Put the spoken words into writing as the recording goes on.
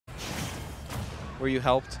Were you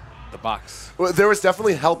helped? The box. Well, there was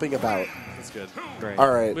definitely helping about. That's good. Great. All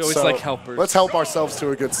right. We always so like helpers. Let's help ourselves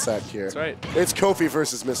to a good set here. That's right. It's Kofi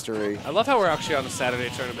versus Mystery. I love how we're actually on the Saturday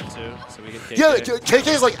tournament too, so we can KK. Yeah, KK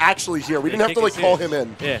is like actually here. We didn't have to like call him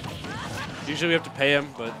in. Yeah. Usually we have to pay him,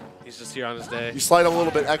 but he's just here on his day. You slide him a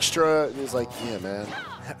little bit extra, and he's like, yeah, man.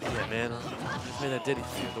 Yeah, man. I'll play that ditty.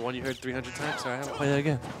 The one you heard 300 times. Sorry, I haven't play that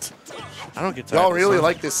again. I don't get tired. Y'all really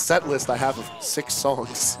like this set list I have of 6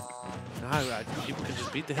 songs. People can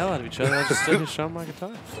just beat the hell out of each other. I just sit here show them my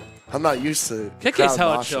guitar. I'm not used to KK's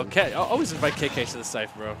hella chill. I'll always invite KK to the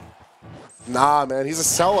Cypher, bro. Nah, man, he's a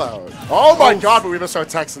sellout. Oh my God, but we missed our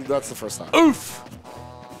text, and that's the first time. Oof.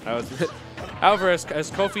 However, as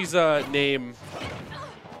Kofi's name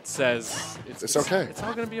says, it's okay. It's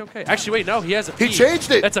all gonna be okay. Actually, wait, no, he has a P. He changed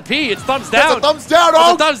it. That's a P. It's thumbs down. That's a thumbs down.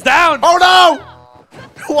 Oh, thumbs down. Oh no!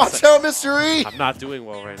 Watch out, Mystery. I'm not doing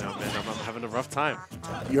well right now, man. I'm having a rough time.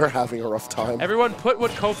 You're having a rough time. Everyone, put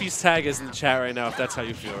what Kofi's tag is in the chat right now if that's how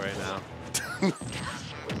you feel right now.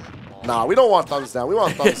 Nah, we don't want thumbs down. We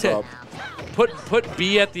want thumbs up. Put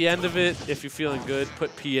B at the end of it if you're feeling good.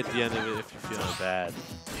 Put P at the end of it if you're feeling bad.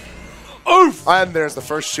 Oof! And there's the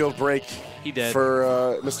first shield break. He did.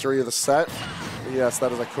 For Mystery of the set. Yes,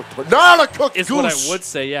 that is a cooked bird. Not a cooked goose! Is what I would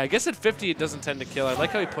say, yeah. I guess at 50 it doesn't tend to kill. I like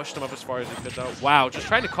how he pushed him up as far as he could, though. Wow, just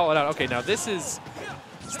trying to call it out. Okay, now this is...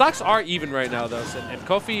 Stocks are even right now, though, and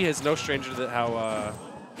Kofi is no stranger to how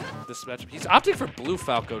this matchup... He's opting for blue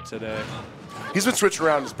Falco today. He's been switching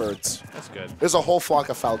around his birds. That's good. There's a whole flock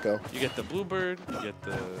of Falco. You get the blue bird, you get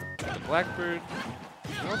the black bird,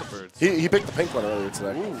 all the birds. He picked the pink one earlier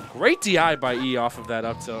today. Ooh, great DI by E off of that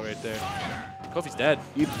up tilt right there. Kofi's dead.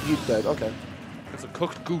 He's dead, okay. That's a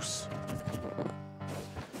cooked goose. It's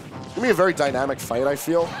going to be a very dynamic fight, I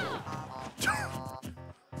feel.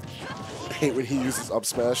 I hate when he uses up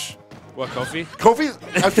smash. What, Kofi? Kofi,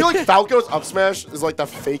 I feel like Falco's up smash is like the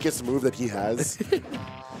fakest move that he has.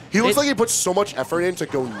 He looks like he puts so much effort in to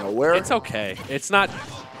go nowhere. It's okay. It's not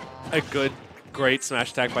a great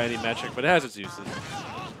smash attack by any metric, but it has its uses.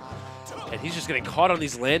 And he's just getting caught on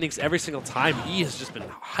these landings every single time. E has just been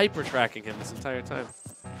hyper tracking him this entire time.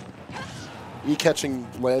 E catching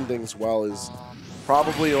landings well is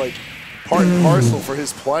probably like part and parcel for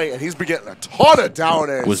his play, and he's been getting a ton of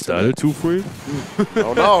down airs. Was that a 2 frame?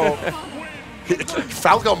 Oh no.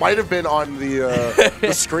 Falco might have been on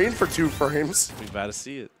the screen for 2 frames. We about to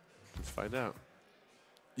see it. Let's find out.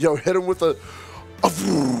 Yo, hit him with a...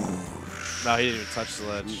 No, he didn't even touch the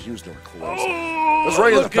ledge. He was nowhere close. It was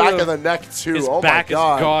right in the back of the neck, too. His oh back my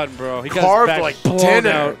God. is gone, bro. He got carved his back like blown dinner.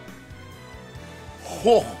 Out.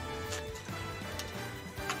 Oh.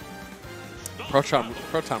 Proton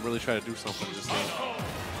really tried to do something just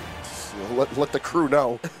now. Let the crew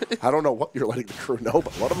know. I don't know what you're letting the crew know,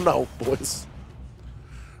 but let them know, boys.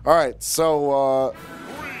 All right, so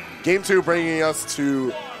game 2 bringing us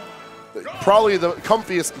to probably the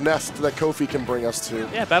comfiest nest that Kofi can bring us to.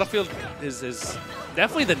 Yeah, Battlefield is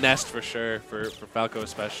definitely the nest for sure, for Falco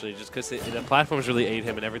especially, just because the platforms really aid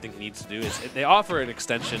him in everything he needs to do. They offer an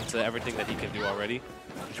extension to everything that he can do already.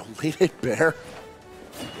 You don't lead it bear.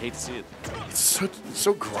 I hate to see it. It's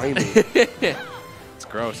so grimy. It's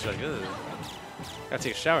gross. You're like, ugh. Gotta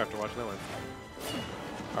take a shower after watching that one.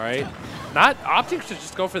 All right. Not opting to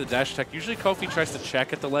just go for the dash attack. Usually Kofi tries to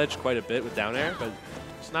check at the ledge quite a bit with down air, but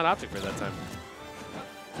it's not opting for that time.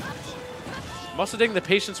 I'm also digging the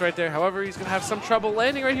patience right there. However, he's going to have some trouble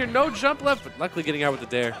landing right here. No jump left, but luckily getting out with the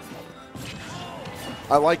dare.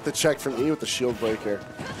 I like the check from E with the shield breaker.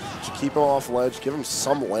 To keep him off ledge, give him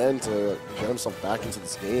some land to get himself back into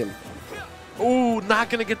this game. Ooh,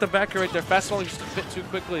 not going to get the backer right there. Fast falling just a bit too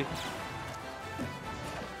quickly.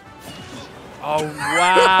 Oh,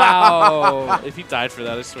 wow. If he died for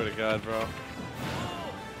that, I swear to God, bro.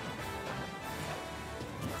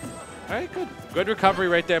 All right, good. Good recovery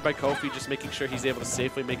right there by Kofi, just making sure he's able to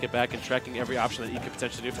safely make it back and tracking every option that he could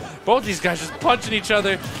potentially do. Both these guys just punching each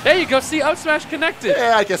other. There you go. See, up smash connected.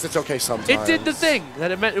 Yeah, I guess it's okay sometimes. It did the thing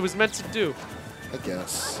that it was meant to do. I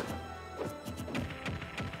guess.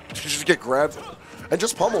 Just get grabbed and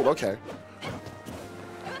just pummeled. Okay.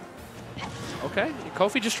 Okay.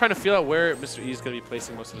 Kofi just trying to feel out where Mr. E is going to be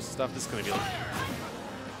placing most of his stuff. This is going to be like...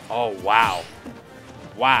 Oh, wow.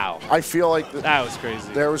 Wow. I feel like that was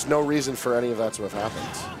crazy. There was no reason for any of that to have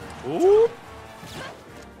happened. Ooh.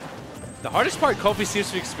 The hardest part Kofi seems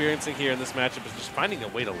to be experiencing here in this matchup is just finding a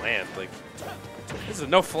way to land. Like, this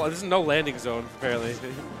is no landing zone apparently.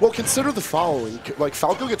 Well, consider the following: like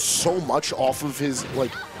Falco gets so much off of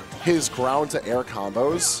his ground to air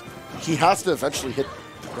combos, he has to eventually hit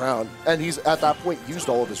the ground, and he's at that point used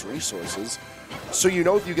all of his resources. So you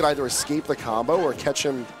know if you can either escape the combo or catch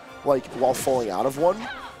him like while falling out of one,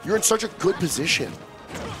 you're in such a good position.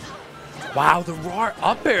 Wow, the raw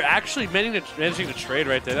up air actually managing to trade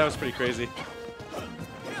right there. That was pretty crazy.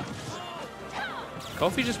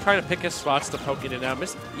 Kofi just trying to pick his spots to poke in and out.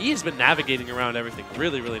 E has been navigating around everything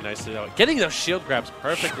really, really nicely, though. Getting those shield grabs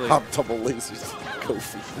perfectly. Double lasers,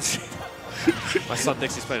 Kofi. My son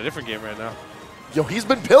thinks he's playing a different game right now. Yo, he's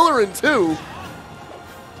been pillaring, too.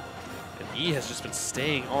 And E has just been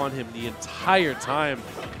staying on him the entire time.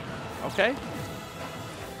 Okay.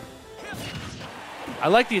 I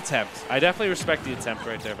like the attempt. I definitely respect the attempt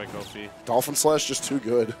right there by Kofi. Dolphin Slash just too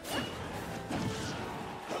good.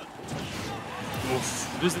 Oof.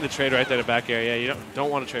 Losing the trade right there to back air. Yeah, you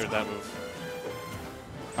don't want to trade with that move.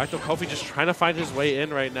 All right, though, Kofi just trying to find his way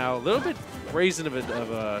in right now. A little bit brazen of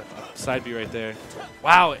a side B right there.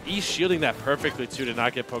 Wow, he's shielding that perfectly, too, to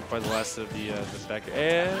not get poked by the last of the back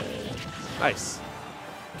air. And nice.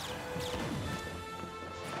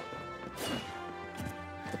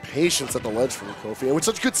 The patience at the ledge from Kofi, and with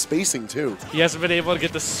such good spacing, too. He hasn't been able to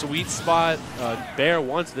get the sweet spot bare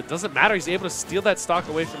once. It doesn't matter. He's able to steal that stock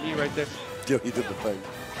away from me right there. Yeah, he did the thing.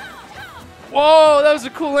 Whoa, that was a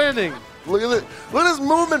cool landing. Look at it. Look at his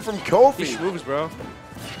movement from Kofi. He moves, bro.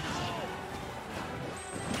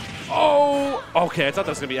 Oh, okay. I thought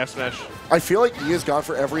that was going to be F smash. I feel like he has gone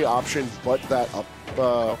for every option but that up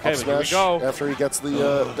smash here we go. after he gets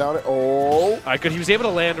the down it. Oh. All right, good. He was able to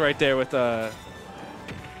land right there with oh,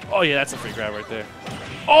 yeah, that's a free grab right there.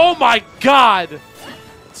 Oh, my God.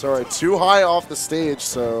 It's all right. Too high off the stage,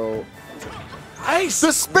 so... Nice.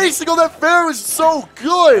 The spacing on that fair was so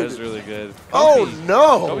good. That was really good. Oh,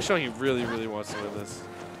 no. Kofi's showing he really, really wants to win this.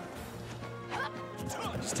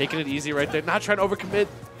 Just taking it easy right there. Not trying to overcommit.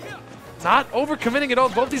 Not overcommitting at all.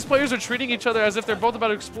 Both these players are treating each other as if they're both about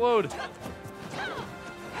to explode.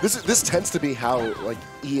 This tends to be how like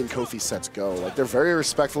E and Kofi sets go. Like they're very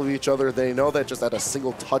respectful of each other. They know that just at a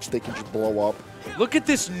single touch they can just blow up. Look at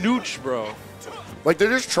this nooch, bro. Like they're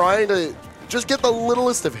just trying to just get the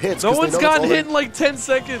littlest of hits. No one's gotten hit in like 10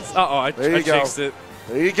 seconds. Uh-oh, I jinxed it.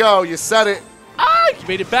 There you go. You said it. Ah, you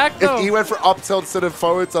made it back, though. If he went for up tilt instead of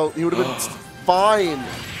forward tilt, he would have been fine.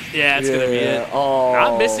 Yeah, it's going to be it. Oh.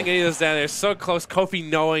 Not missing any of those down there. So close. Kofi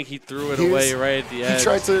knowing he threw it away right at the edge. He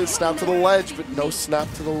tried to snap to the ledge, but no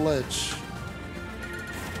snap to the ledge.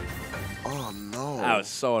 Oh, no. That was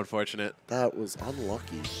so unfortunate. That was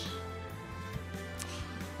unlucky.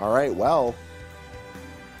 All right, well.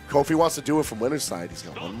 Kofi wants to do it from winner's side. He's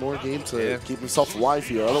got one more game to keep himself alive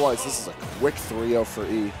here. Otherwise, this is a quick 3-0 for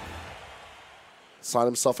E. Sign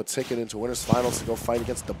himself a ticket into winner's finals to go fight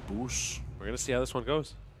against the Boosh. We're going to see how this one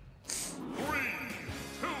goes.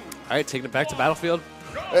 All right, taking it back to Battlefield.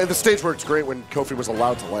 And the stage works great when Kofi was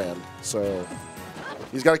allowed to land. So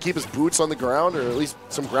he's got to keep his boots on the ground, or at least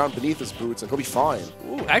some ground beneath his boots, and he'll be fine.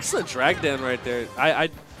 Ooh, excellent drag down right there. I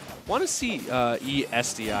want to see E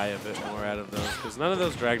SDI a bit more out of those, because none of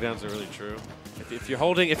those drag downs are really true. If you're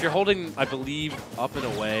holding, I believe, up and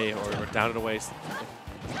away or down and away,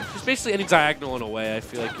 just basically any diagonal and away, I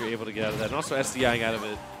feel like you're able to get out of that. And also SDIing out of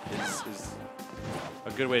it is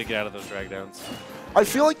a good way to get out of those drag downs. I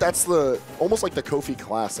feel like that's almost like the Kofi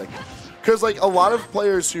classic, because like a lot of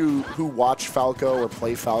players who watch Falco or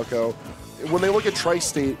play Falco, when they look at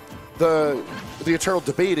Tri-State, the eternal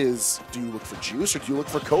debate is, do you look for Juice or do you look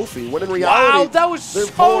for Kofi? When in reality, wow, that was so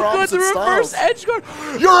good. The reverse edge guard.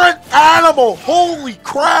 You're an animal. Holy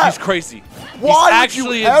crap. He's crazy. Why He's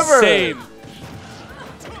would you actually ever? insane.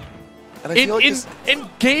 And I feel like in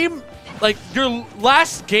game, like your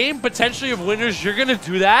last game potentially of winners, you're gonna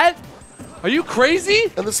do that? Are you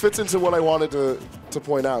crazy? And this fits into what I wanted to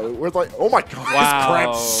point out. We're like, oh my god, this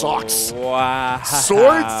grab sucks. Wow.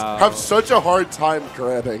 Swords have such a hard time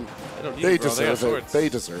grabbing. They deserve it. They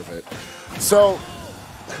deserve it. So,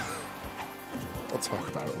 let's talk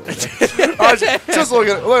about it a little bit. Just look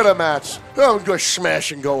at that match. Oh, good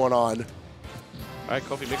smashing going on. All right,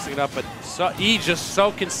 Kofi mixing it up, but E just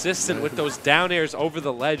so consistent with those down airs over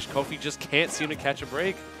the ledge. Kofi just can't seem to catch a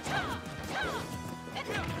break.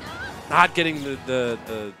 Not getting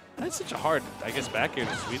the that's such a hard, I guess, back air in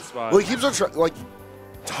the sweet spot. Well, he keeps on like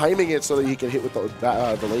timing it so that he can hit with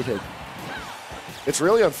the late hit. It's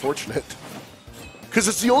really unfortunate, because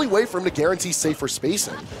it's the only way for him to guarantee safer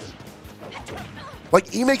spacing. Like,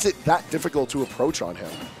 he makes it that difficult to approach on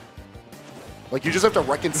him. Like, you just have to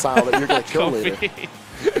reconcile that you're going to kill later.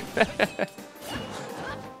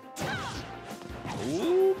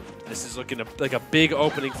 Ooh, this is looking like a big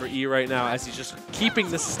opening for E right now, as he's just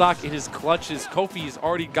keeping the stock in his clutches. Kofi's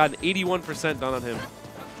already got an 81% done on him.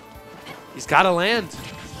 He's got to land.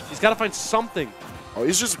 He's got to find something. Oh,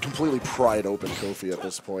 he's just completely pried open Kofi at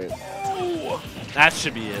this point. Oh. That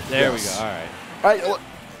should be it. There we go. All right. All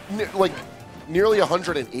right, like nearly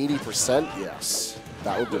 180%. Yes,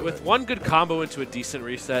 that would do With it. one good combo into a decent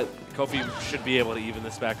reset, Kofi should be able to even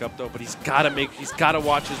this back up though. But he's got to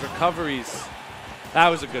watch his recoveries. That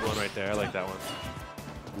was a good one right there. I like that one.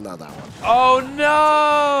 Not that one. Oh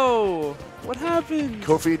no! What happened?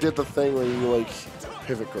 Kofi did the thing where you like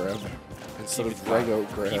pivot grab instead of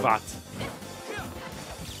Rego grab. Pivot.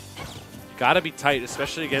 Gotta be tight,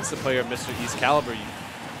 especially against a player of Mr. E's caliber. You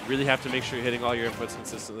really have to make sure you're hitting all your inputs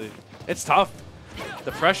consistently. It's tough.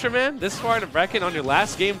 The pressure, man, this far in the bracket on your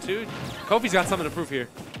last game, too. Kofi's got something to prove here.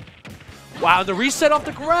 Wow, the reset off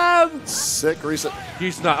the grab. Sick reset.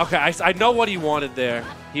 He's not. Okay, I know what he wanted there.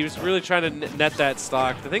 He was really trying to net that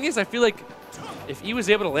stock. The thing is, I feel like if he was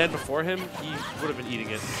able to land before him, he would have been eating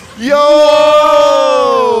it. Yo!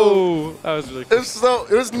 Whoa! That was really cool.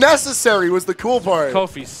 It was necessary was the cool part.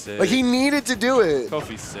 Kofi's sick. Like, he needed to do it.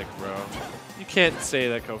 Kofi's sick, bro. You can't say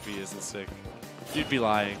that Kofi isn't sick. You'd be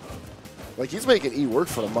lying. Like, he's making E work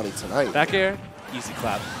for the money tonight. Back air, easy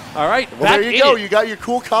clap. All right, well, there you go. You got your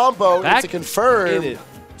cool combo to confirm.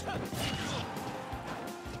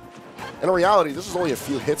 In reality, this was only a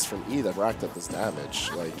few hits from E that racked up this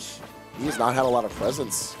damage. Like, he has not had a lot of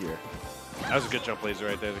presence here. That was a good jump laser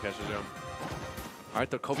right there to catch the jump. All right,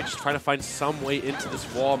 though, Kofi just trying to find some way into this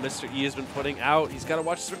wall Mr. E has been putting out. He's got to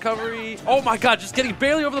watch his recovery. Oh, my God, just getting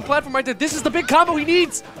barely over the platform right there. This is the big combo he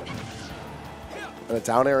needs. And a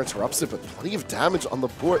down air interrupts it, but plenty of damage on the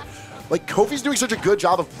board. Like, Kofi's doing such a good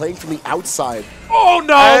job of playing from the outside. Oh,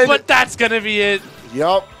 no, but that's going to be it.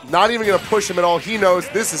 Yup, not even going to push him at all. He knows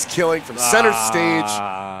this is killing from center stage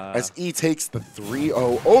as E takes the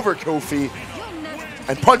 3-0 over Kofi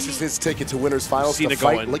and punches his ticket to winners finals to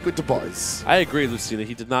fight Liquid Demise. I agree, Lucina.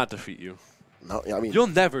 He did not defeat you. No, I mean, you'll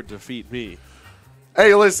never defeat me.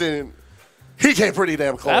 Hey, listen, he came pretty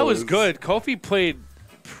damn close. That was good. Kofi played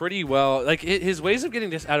pretty well. Like, his ways of getting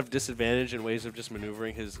this out of disadvantage and ways of just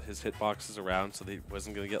maneuvering his hitboxes around so that he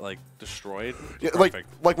wasn't going to get, like, destroyed. Yeah, like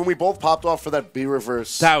when we both popped off for that B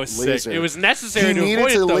reverse. That was laser, sick. It was necessary to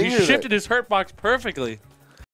avoid it, though. He shifted his hurtbox perfectly.